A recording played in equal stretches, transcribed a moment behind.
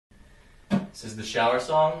This is the shower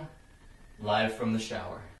song, live from the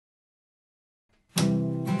shower.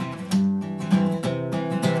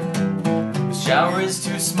 The shower is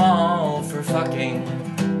too small for fucking.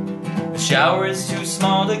 The shower is too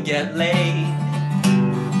small to get laid.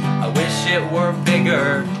 I wish it were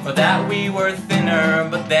bigger, or that we were thinner,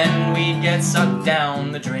 but then we'd get sucked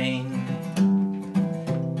down the drain.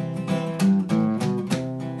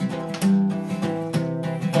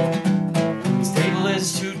 This table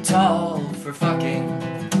is too tall for fucking,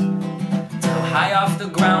 too high off the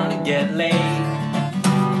ground to get laid.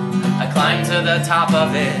 I climb to the top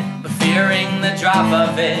of it, but fearing the drop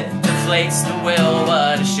of it deflates the will.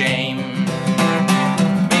 What a shame.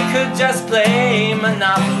 We could just play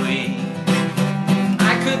Monopoly,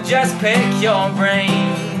 I could just pick your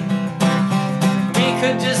brain. We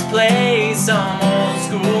could just play some old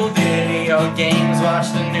school video games,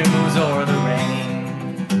 watch the news or the rain.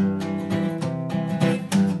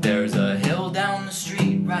 There's a hill down the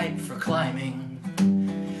street ripe for climbing,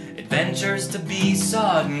 adventures to be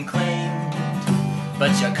sought and claimed.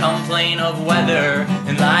 But you complain of weather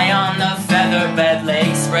and lie on the featherbed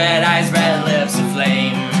lake, spread eyes, red lips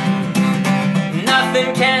aflame.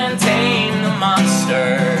 Nothing can tame the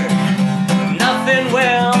monster, nothing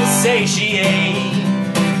will satiate.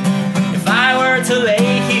 If I were to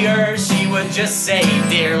lay here, she would just say,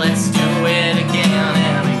 dear, let's do it again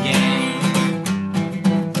and again.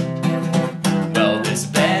 Well, this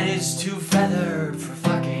bed is too feathered for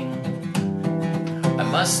fucking. I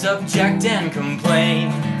must object and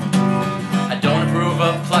complain. I don't approve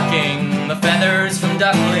of plucking the feathers from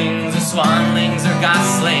ducklings, or swanlings, or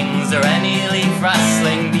goslings, or any leaf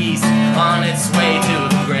rustling beast on its way to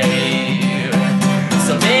the grave.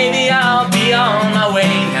 So maybe I'll be on my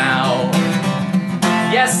way now.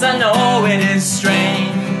 Yes, I know it is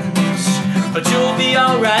strange, but you'll be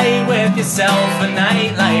alright with yourself a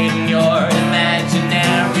nightlight in your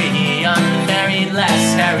imaginary, unmarried,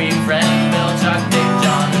 less hairy friend, Bill, Chuck, Dick,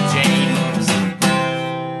 John, and James.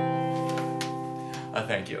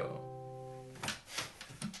 Thank you.